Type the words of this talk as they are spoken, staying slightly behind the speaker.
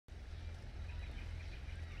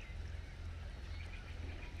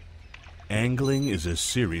Angling is a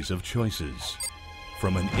series of choices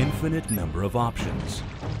from an infinite number of options,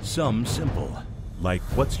 some simple, like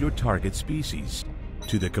what's your target species,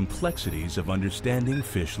 to the complexities of understanding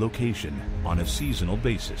fish location on a seasonal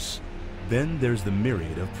basis. Then there's the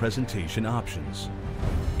myriad of presentation options.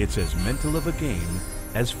 It's as mental of a game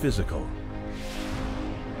as physical.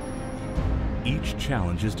 Each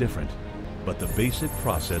challenge is different, but the basic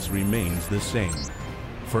process remains the same.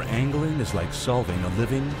 For angling is like solving a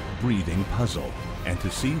living, breathing puzzle. And to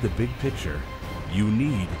see the big picture, you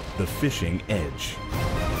need the fishing edge.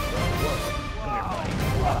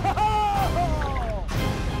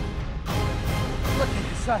 Look at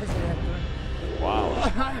the size of that thing.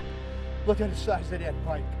 Wow. Look at the size of that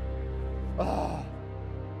pike. Oh.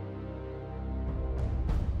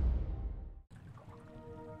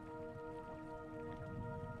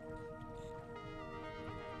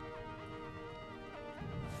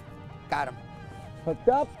 Got him. Hooked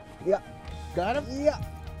up? Yeah. Got him? Yeah.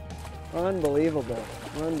 Unbelievable.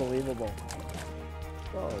 Unbelievable.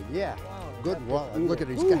 Oh, yeah. Wow, good one. Look at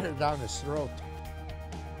it. He's got it down his throat.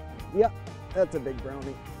 Yeah, that's a big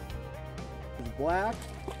brownie. He's black.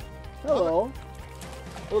 Hello.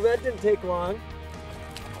 Well, that didn't take long.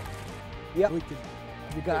 Yep. You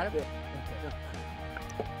got it?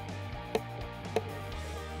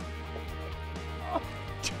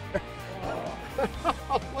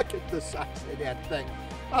 Look at the size of that thing.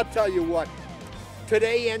 I'll tell you what,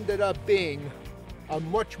 today ended up being a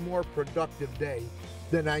much more productive day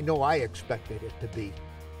than I know I expected it to be.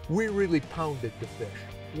 We really pounded the fish.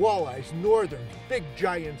 Walleyes, northerns, big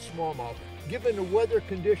giant smallmouth. Given the weather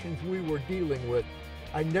conditions we were dealing with,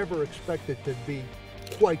 I never expected to be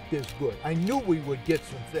quite this good. I knew we would get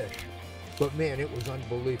some fish, but man, it was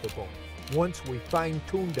unbelievable once we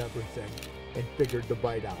fine-tuned everything and figured the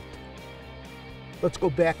bite out. Let's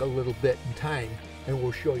go back a little bit in time and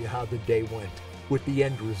we'll show you how the day went with the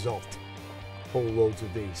end result. Whole loads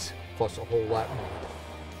of these, plus a whole lot more.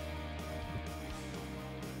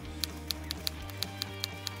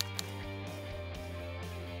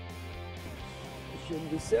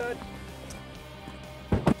 Should be set.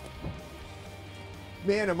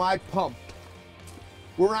 Man, am I pumped.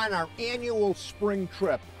 We're on our annual spring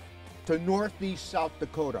trip to northeast South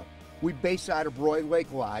Dakota. We base out of Roy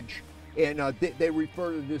Lake Lodge, and they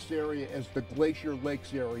refer to this area as the Glacier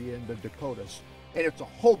Lakes area in the Dakotas. And it's a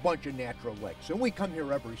whole bunch of natural lakes, and we come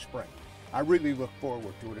here every spring. I really look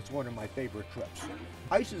forward to it. It's one of my favorite trips.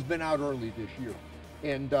 Ice has been out early this year,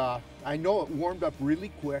 and I know it warmed up really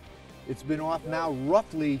quick. It's been off now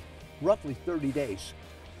roughly 30 days.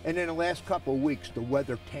 And in the last couple of weeks, the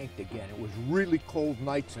weather tanked again. It was really cold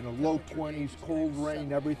nights in the low 20s, cold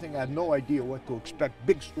rain, everything. I had no idea what to expect.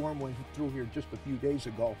 Big storm went through here just a few days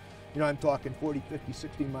ago. You know, I'm talking 40, 50,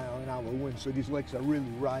 60 mile an hour winds, so these lakes are really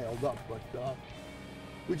riled up. But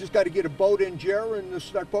we just got to get a boat in, Jer, and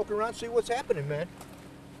start poking around, see what's happening, man.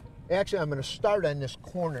 Actually, I'm going to start on this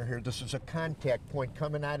corner here. This is a contact point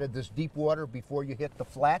coming out of this deep water before you hit the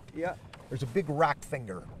flat. Yeah. There's a big rock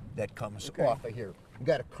finger that comes off of here. We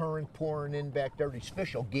got a current pouring in back there. These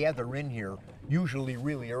fish will gather in here, usually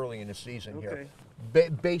really early in the season here.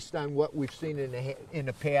 Based on what we've seen in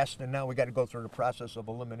the past, and now we got to go through the process of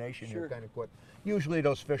elimination here kind of quick. Usually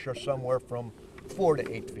those fish are somewhere from 4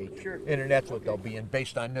 to 8 feet. Sure. And that's what they'll be in,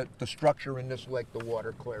 based on the structure in this lake, the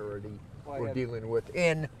water clarity we're dealing with,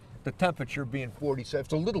 and the temperature being 47.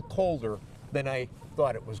 It's a little colder than I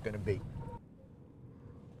thought it was going to be.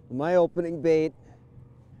 My opening bait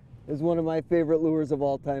is one of my favorite lures of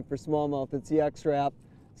all time for smallmouth. It's the X-Wrap.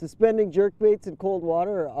 Suspending jerkbaits in cold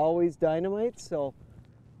water are always dynamite, so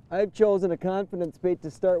I've chosen a confidence bait to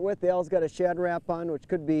start with. Al's got a shad wrap on, which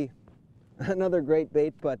could be another great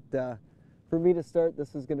bait, but for me to start,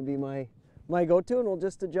 this is going to be my go-to, and we'll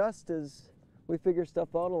just adjust as we figure stuff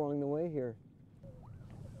out along the way here.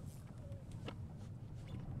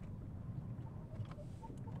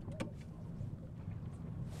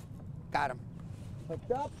 Got him.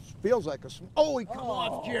 Hooked up? Feels like a oh, he come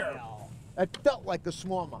off, Jared. No. That felt like a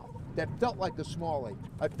smallmouth. That felt like a smallmouth.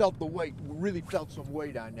 I felt the weight, really felt some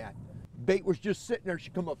weight on that. Bait was just sitting there, she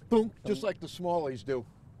come up, boom, just like the smallies do.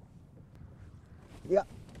 Yeah.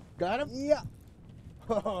 Got him? Yeah.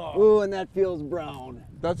 Ooh, and that feels brown.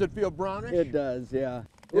 Does it feel brownish? It does, yeah.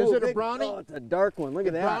 Is Ooh, it a brownie? Oh, it's a dark one. Look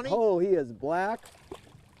at that. Brownie? Oh, he is black.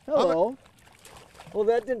 Hello. Well,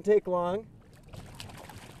 that didn't take long.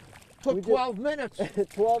 Took 12 minutes.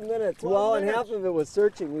 12 minutes. 12 well, minutes. And half of it was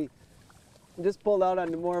searching. We just pulled out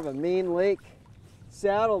onto more of a main lake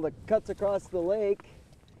saddle that cuts across the lake.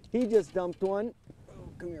 He just dumped one. Oh,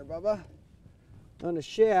 come here, Bubba. On a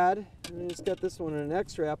shad. And I just got this one on an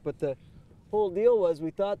X-Wrap, but the whole deal was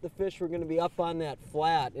we thought the fish were going to be up on that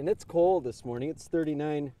flat, and it's cold this morning. It's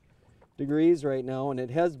 39 degrees right now, and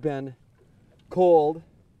it has been cold.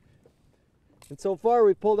 And so far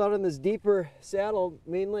we pulled out on this deeper saddle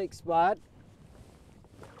main lake spot,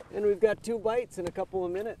 and we've got 2 bites in a couple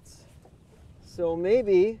of minutes. So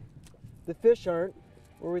maybe the fish aren't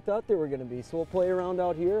where we thought they were going to be. So we'll play around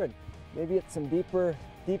out here, and maybe it's some deeper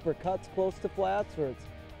cuts close to flats, or it's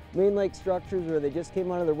main lake structures where they just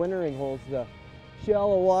came out of their wintering holes. The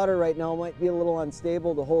shallow water right now might be a little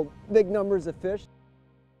unstable to hold big numbers of fish.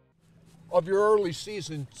 Of your early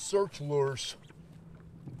season search lures,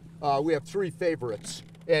 we have 3 favorites,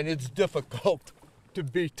 and it's difficult to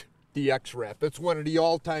beat the X-Wrap. It's one of the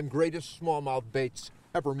all-time greatest smallmouth baits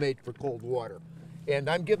ever made for cold water. And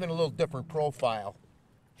I'm giving a little different profile,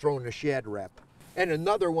 throwing the shad wrap. And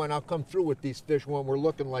another one, I'll come through with these fish when we're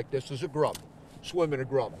looking like this, is a grub, swimming a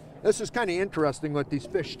grub. This is kind of interesting with these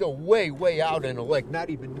fish still way out in the lake, not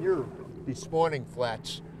even near these spawning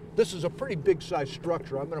flats. This is a pretty big sized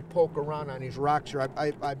structure. I'm gonna poke around on these rocks here.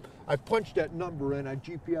 I punched that number in, I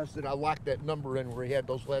GPSed it, I locked that number in where he had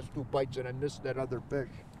those last 2 bites, and I missed that other fish.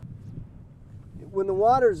 When the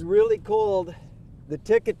water's really cold, the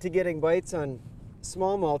ticket to getting bites on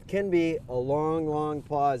smallmouth can be a long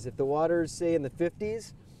pause. If the water's, say, in the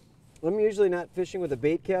 50s, I'm usually not fishing with a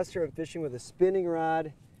bait caster. I'm fishing with a spinning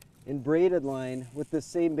rod and braided line with this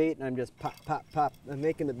same bait, and I'm just pop. I'm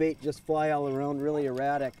making the bait just fly all around, really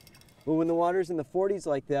erratic. But when the water's in the 40s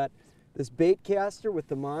like that, this bait caster with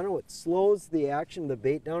the mono, it slows the action of the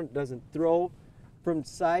bait down. It doesn't throw from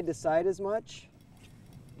side to side as much.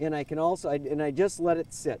 And I can also, I just let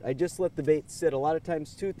it sit. I just let the bait sit. A lot of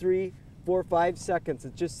times 2, 3, 4, 5 seconds,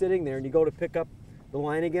 it's just sitting there, and you go to pick up the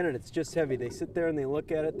line again, and it's just heavy. They sit there and they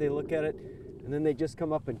look at it, and then they just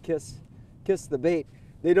come up and kiss the bait.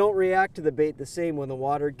 They don't react to the bait the same when the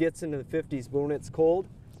water gets into the 50s, but when it's cold,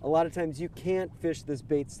 a lot of times you can't fish this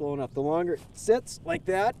bait slow enough. The longer it sits like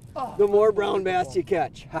that, the more brown bass you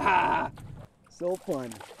catch. Ha! So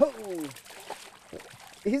fun. Oh.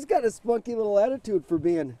 He's got a spunky little attitude for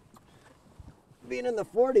being in the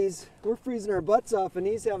 40s. We're freezing our butts off, and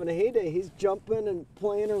he's having a heyday. He's jumping and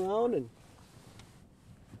playing around and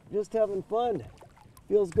just having fun.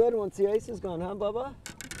 Feels good once the ice is gone, huh, Bubba?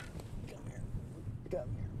 Come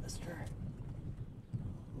here, mister.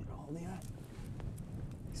 I'm gonna hold you.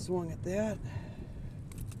 Swung at that.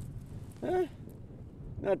 Huh?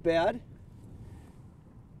 Not bad.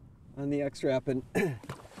 On the X-Wrap, and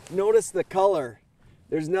notice the color.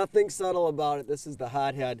 There's nothing subtle about it. This is the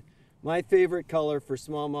hothead. My favorite color for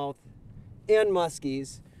smallmouth and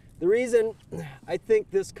muskies. The reason I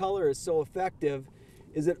think this color is so effective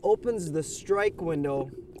is it opens the strike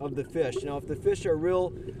window of the fish. Now, if the fish are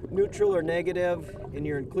real neutral or negative and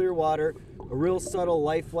you're in clear water, a real subtle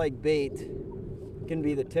lifelike bait can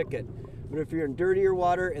be the ticket. But if you're in dirtier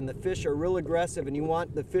water and the fish are real aggressive and you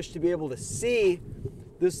want the fish to be able to see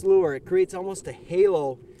this lure, it creates almost a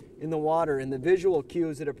halo in the water, and the visual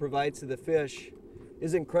cues that it provides to the fish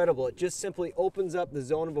is incredible. It just simply opens up the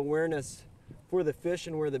zone of awareness for the fish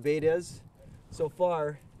and where the bait is. So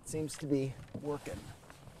far, it seems to be working.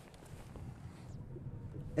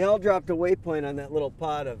 Al dropped a waypoint on that little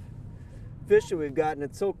pod of fish that we've got, and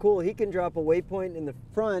it's so cool. He can drop a waypoint in the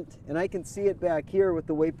front, and I can see it back here with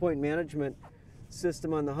the waypoint management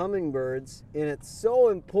system on the hummingbirds, and it's so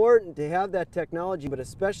important to have that technology, but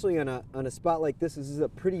especially on a spot like this. This is a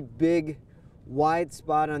pretty big, wide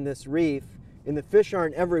spot on this reef, and the fish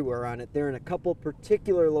aren't everywhere on it. They're in a couple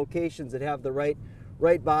particular locations that have the right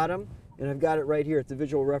bottom, and I've got it right here. It's a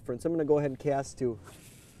visual reference. I'm going to go ahead and cast to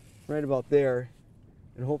right about there,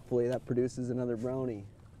 and hopefully that produces another brownie.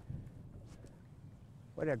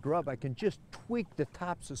 By that grub, I can just tweak the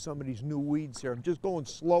tops of some of these new weeds here. I'm just going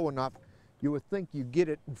slow enough. You would think you get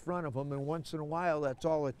it in front of them, and once in a while, that's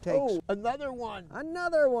all it takes. Oh, another one.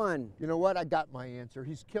 Another one. You know what? I got my answer.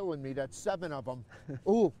 He's killing me. That's 7 of them.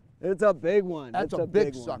 Ooh. It's a big one. That's a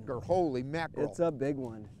big sucker. Holy mackerel. It's a big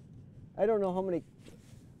one. I don't know how many.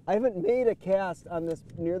 I haven't made a cast on this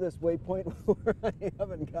near this waypoint where I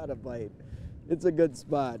haven't got a bite. It's a good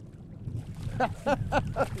spot.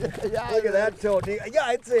 Yeah, look at that toad. Yeah,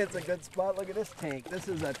 I'd say it's a good spot. Look at this tank. This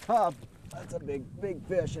is a tub. That's a big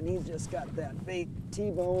fish, and he's just got that bait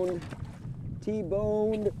T-boned.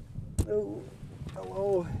 Oh,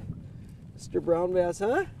 hello, Mr. Brown Bass,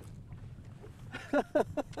 huh?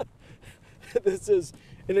 This is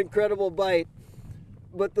an incredible bite.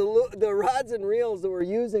 But the rods and reels that we're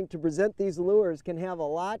using to present these lures can have a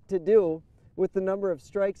lot to do with the number of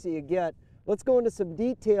strikes that you get. Let's go into some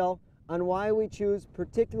detail on why we choose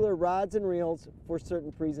particular rods and reels for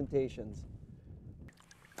certain presentations.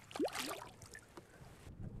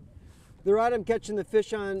 The rod I'm catching the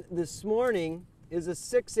fish on this morning is a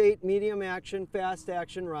 6/8 medium action, fast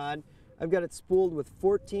action rod. I've got it spooled with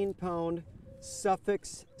 14-pound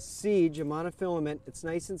Suffix Siege, a monofilament. It's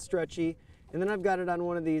nice and stretchy. And then I've got it on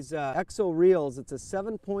one of these exo reels. It's a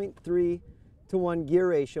 7.3-to-1 gear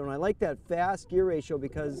ratio. And I like that fast gear ratio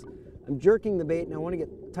because I'm jerking the bait and I want to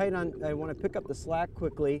get tight on, I want to pick up the slack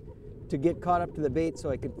quickly to get caught up to the bait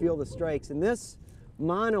so I can feel the strikes. And this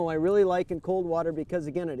mono I really like in cold water because,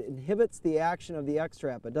 again, it inhibits the action of the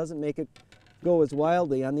X-Trap. It doesn't make it go as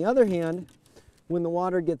wildly. On the other hand, when the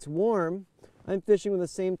water gets warm, I'm fishing with the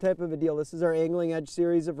same type of a deal. This is our Angling Edge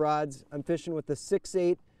series of rods. I'm fishing with the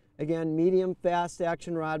 6/8, again, medium fast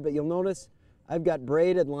action rod, but you'll notice I've got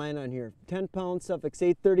braided line on here. 10-pound Suffix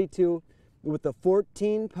 832 with a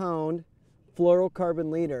 14-pound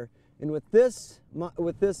fluorocarbon leader. And with this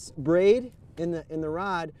braid in the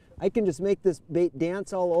rod, I can just make this bait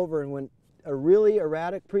dance all over. And when a really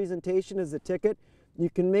erratic presentation is the ticket,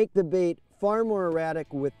 you can make the bait far more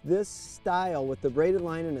erratic with this style, with the braided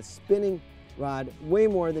line and a spinning rod, way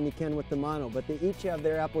more than you can with the mono. But they each have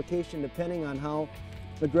their application depending on how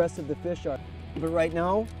aggressive the fish are. But right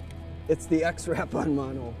now, it's the X-Wrap on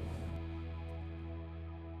mono.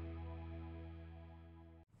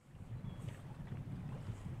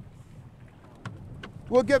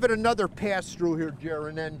 We'll give it another pass through here, Jer,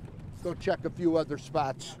 and then go check a few other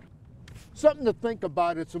spots. Something to think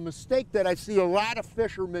about. It's a mistake that I see a lot of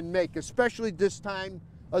fishermen make, especially this time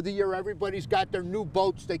of the year. Everybody's got their new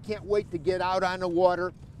boats. They can't wait to get out on the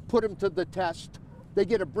water, put them to the test. They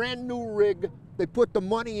get a brand new rig. They put the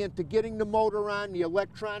money into getting the motor on, the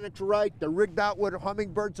electronics right. They're rigged out with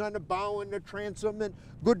hummingbirds on the bow and the transom and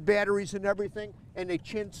good batteries and everything, and they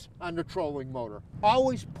chintz on the trolling motor.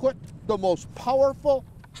 Always put the most powerful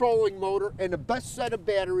trolling motor and the best set of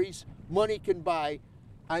batteries money can buy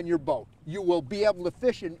on your boat. You will be able to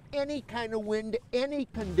fish in any kind of wind, any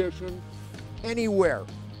condition, anywhere.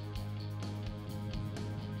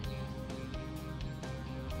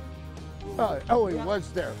 Oh, he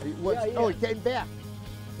was there. He was. Yeah. Oh, he came back.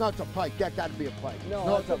 No, it's a pike. That got to be a pike.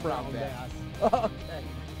 No, it's a brown bass. Okay.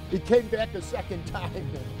 He came back a second time.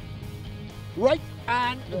 Right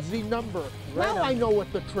on the number. Right now on. I know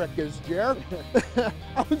what the trick is, Jer.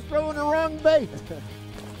 I was throwing the wrong bait.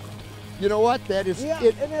 You know what? That is Yeah,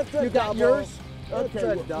 it. and that's a You got double. yours? That's Okay,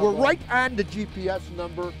 a we're double. right on the GPS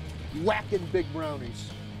number, whacking big brownies.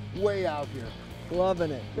 Way out here.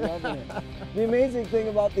 Loving it, loving it. The amazing thing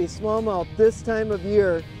about these smallmouth this time of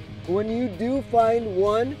year, when you do find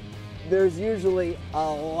one, there's usually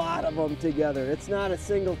a lot of them together. It's not a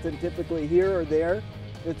singleton typically here or there.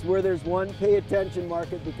 It's where there's one, pay attention,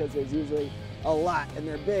 market, because there's usually a lot and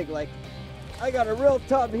they're big. Like, I got a real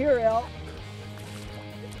tub here, Al.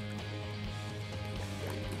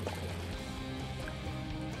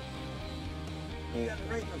 You got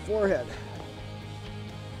it right in the forehead.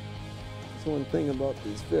 That's one thing about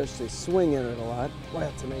these fish, they swing in it a lot. Boy,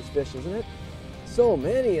 that's a nice fish, isn't it? So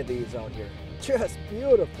many of these out here. Just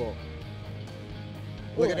beautiful.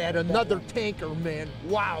 Look at that, another tanker, man.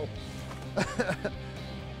 Wow.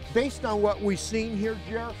 Based on what we've seen here,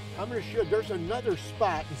 Jer, I'm going to show there's another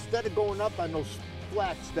spot. Instead of going up on those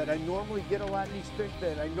flats that I normally get a lot of these fish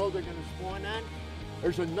that I know they're going to spawn on,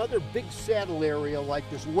 there's another big saddle area like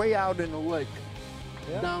this way out in the lake.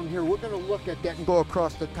 Yeah. Down here, we're going to look at that and go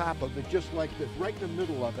across the top of it just like this, right in the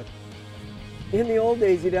middle of it. In the old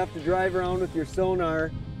days, you'd have to drive around with your sonar,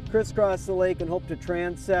 crisscross the lake and hope to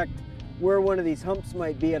transect where one of these humps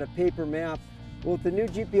might be at a paper map. Well, with the new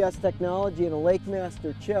GPS technology and a Lake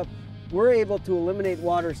Master chip, we're able to eliminate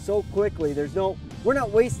water so quickly. We're not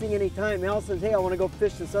wasting any time. Al says, hey, I want to go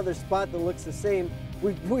fish this other spot that looks the same.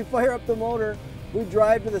 We fire up the motor, we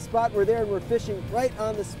drive to the spot we're there, and we're fishing right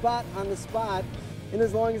on the spot, and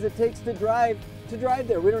as long as it takes to drive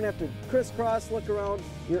there. We don't have to crisscross, look around.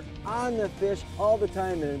 You're on the fish all the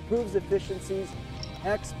time, and it improves efficiencies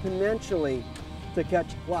exponentially to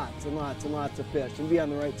catch lots and lots and lots of fish and be on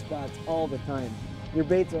the right spots all the time. Your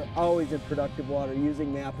baits are always in productive water,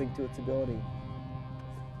 using mapping to its ability.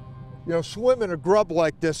 You know, swimming a grub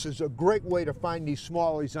like this is a great way to find these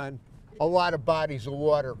smallies on a lot of bodies of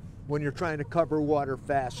water when you're trying to cover water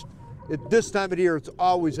fast. At this time of the year, it's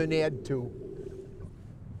always an add to.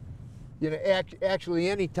 You know, actually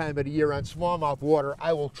any time of the year on smallmouth water,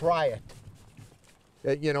 I will try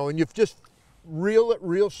it. You know, and you just reel it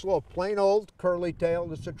real slow. Plain old curly tail.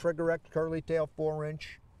 This is a Trigger X curly tail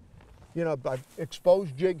 4-inch. You know,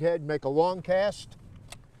 exposed jig head, make a long cast.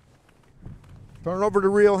 Turn over the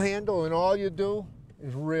reel handle, and all you do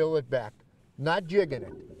is reel it back. Not jigging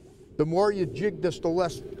it. The more you jig this, the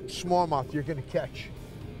less smallmouth you're going to catch.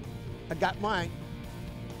 I got mine.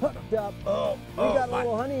 hooked up. Oh, We got a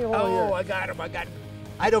little honey hole here. Oh, I got him.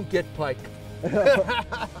 I don't get pike.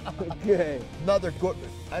 Okay. Another good.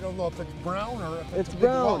 I don't know if it's brown or if It's a big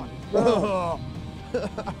brown. one.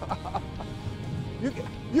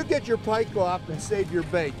 You get your pike off and save your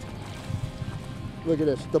bait. Look at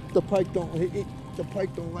this. The pike don't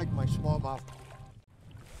like my smallmouth.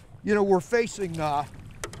 You know, we're facing a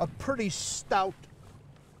pretty stout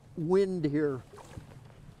wind here.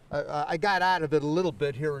 I got out of it a little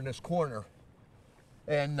bit here in this corner,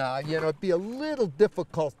 and you know, it'd be a little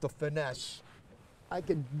difficult to finesse. I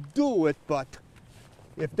can do it, but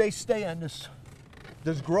if they stay on this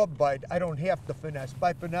grub bite, I don't have to finesse.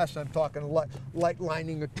 By finesse, I'm talking light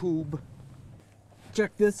lining a tube.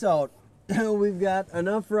 Check this out. We've got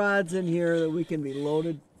enough rods in here that we can be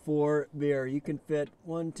loaded for bear. You can fit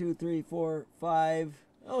 1, 2, 3, 4, 5.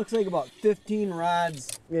 That looks like about 15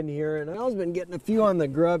 rods in here. And I've been getting a few on the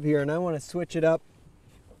grub here, and I want to switch it up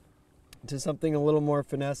to something a little more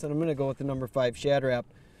finesse. And I'm going to go with the number 5 shad wrap.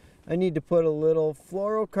 I need to put a little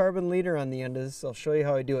fluorocarbon leader on the end of this. I'll show you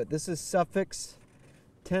how I do it. This is Suffolk's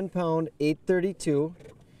 10-pound 832,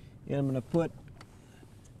 and I'm going to put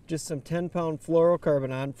just some 10-pound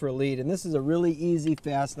fluorocarbon on for a lead. And this is a really easy,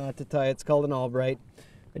 fast knot to tie. It's called an Albright.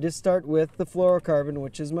 I just start with the fluorocarbon,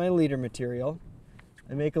 which is my leader material.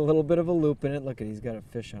 I make a little bit of a loop in it. Look at, he's got a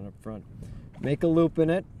fish on up front. Make a loop in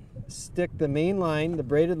it, stick the main line, the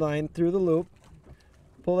braided line, through the loop,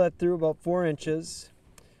 pull that through about 4 inches,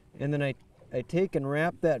 and then I take and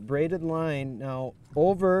wrap that braided line now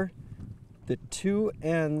over the 2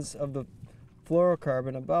 ends of the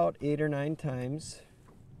fluorocarbon about 8 or 9 times.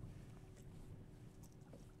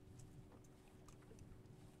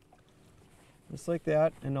 Just like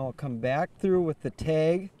that, and I'll come back through with the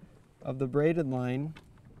tag of the braided line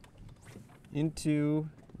into,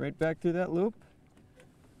 right back through that loop.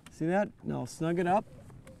 See that? Now snug it up,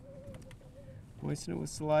 moisten it with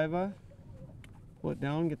saliva, pull it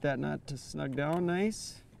down, get that knot to snug down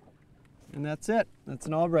nice, and that's it. That's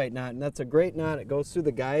an Albright knot, and that's a great knot. It goes through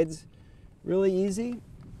the guides really easy,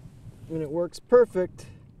 and it works perfect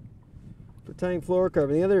for tying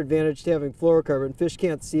fluorocarbon. The other advantage to having fluorocarbon, fish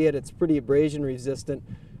can't see it, it's pretty abrasion resistant,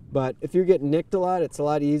 but if you're getting nicked a lot, it's a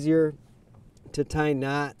lot easier to tie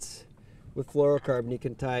knots with fluorocarbon. You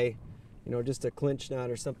can tie, you know, just a clinch knot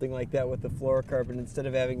or something like that with the fluorocarbon instead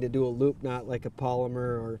of having to do a loop knot like a polymer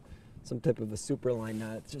or some type of a superline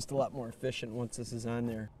knot. It's just a lot more efficient once this is on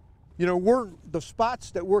there. You know, the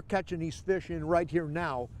spots that we're catching these fish in right here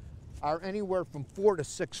now are anywhere from 4 to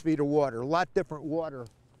 6 feet of water, a lot different water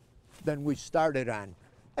than we started on.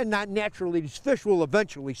 And not naturally, these fish will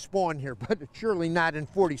eventually spawn here, but it's surely not in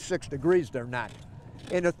 46 degrees, they're not.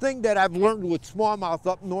 And the thing that I've learned with smallmouth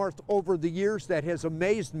up north over the years that has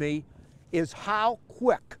amazed me is how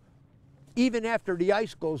quick, even after the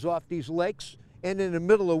ice goes off these lakes, and in the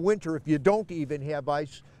middle of winter, if you don't even have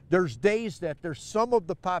ice, there's days that there's some of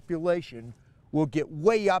the population will get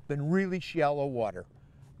way up in really shallow water.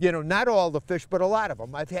 You know, not all the fish, but a lot of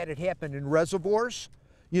them. I've had it happen in reservoirs.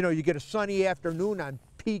 You know, you get a sunny afternoon on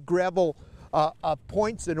pea gravel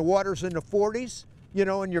points and the water's in the 40s, you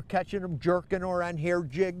know, and you're catching them jerking or on hair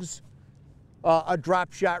jigs,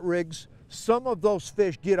 drop shot rigs. Some of those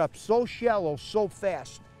fish get up so shallow, so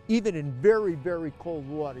fast, even in very, very cold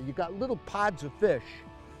water. You got little pods of fish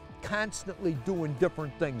constantly doing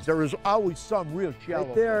different things. There is always some real shallow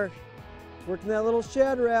right there, fish. Working that little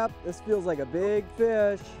shad wrap. This feels like a big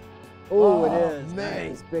fish. Oh, it is. Man.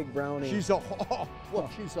 Nice big brownie. She's a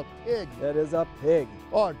pig. That is a pig.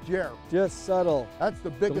 Oh, Jer. Just subtle. That's the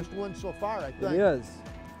biggest one so far, I think. It is.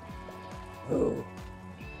 Oh.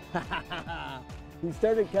 We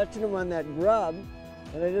started catching them on that grub,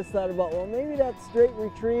 and I just thought about, well, maybe that straight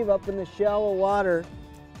retrieve up in the shallow water,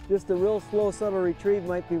 just a real slow, subtle retrieve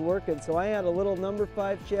might be working. So I had a little number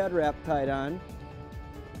 5 shad wrap tied on.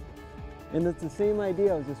 And it's the same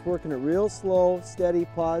idea. I was just working it real slow, steady,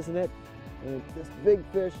 pausing it. And this big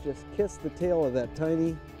fish just kissed the tail of that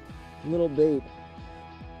tiny little bait.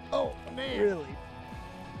 Oh, man. Really?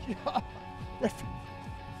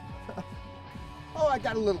 Oh, I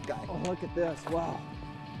got a little guy. Oh, look at this. Wow.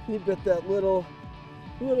 You bit that little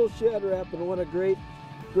shad wrap, and what a great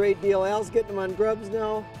deal. Al's getting them on grubs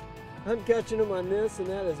now. I'm catching them on this, and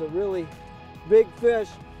that is a really big fish.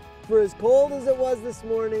 For as cold as it was this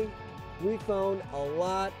morning, we found a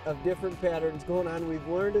lot of different patterns going on. We've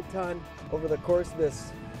learned a ton over the course of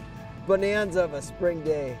this bonanza of a spring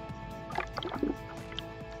day.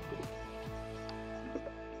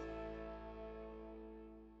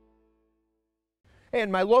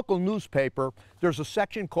 In my local newspaper, there's a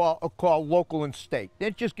section called Local and State.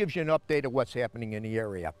 It just gives you an update of what's happening in the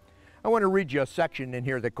area. I want to read you a section in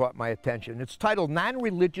here that caught my attention. It's titled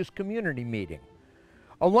Non-Religious Community Meeting.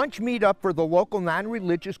 A lunch meetup for the local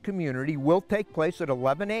non-religious community will take place at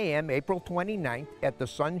 11 a.m. April 29th at the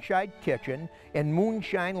Sunshine Kitchen and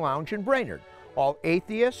Moonshine Lounge in Brainerd. All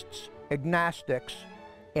atheists, agnostics,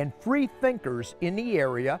 and free thinkers in the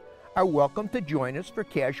area are welcome to join us for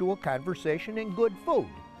casual conversation and good food.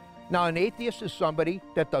 Now, an atheist is somebody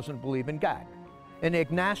that doesn't believe in God. An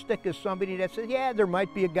agnostic is somebody that says, yeah, there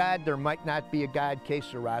might be a God, there might not be a God, que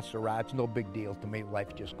sera, sera, it's no big deal to me,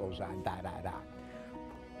 life just goes on, da, da, da.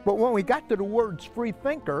 But when we got to the words free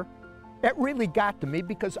thinker, it really got to me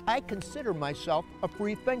because I consider myself a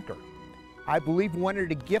free thinker. I believe one of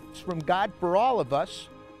the gifts from God for all of us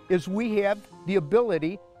is we have the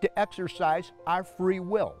ability to exercise our free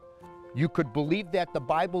will. You could believe that the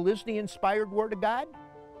Bible is the inspired Word of God,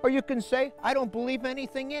 or you can say, I don't believe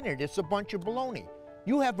anything in it, it's a bunch of baloney.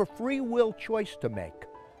 You have a free will choice to make.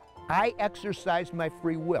 I exercised my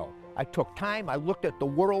free will. I took time, I looked at the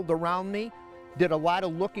world around me, did a lot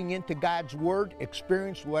of looking into God's Word,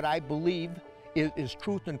 experienced what I believe is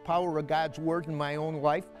truth and power of God's Word in my own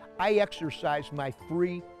life. I exercised my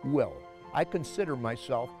free will. I consider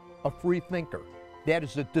myself a free thinker. That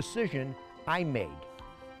is a decision I made.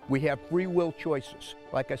 We have free will choices.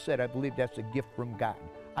 Like I said, I believe that's a gift from God.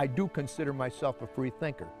 I do consider myself a free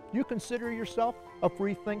thinker. You consider yourself a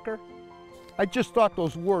free thinker? I just thought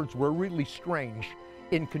those words were really strange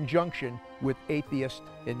in conjunction with atheist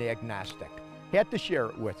and agnostic. Had to share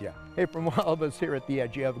it with you. Hey, from all of us here at The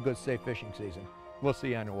Edge, you have a good, safe fishing season. We'll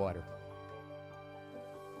see you on the water.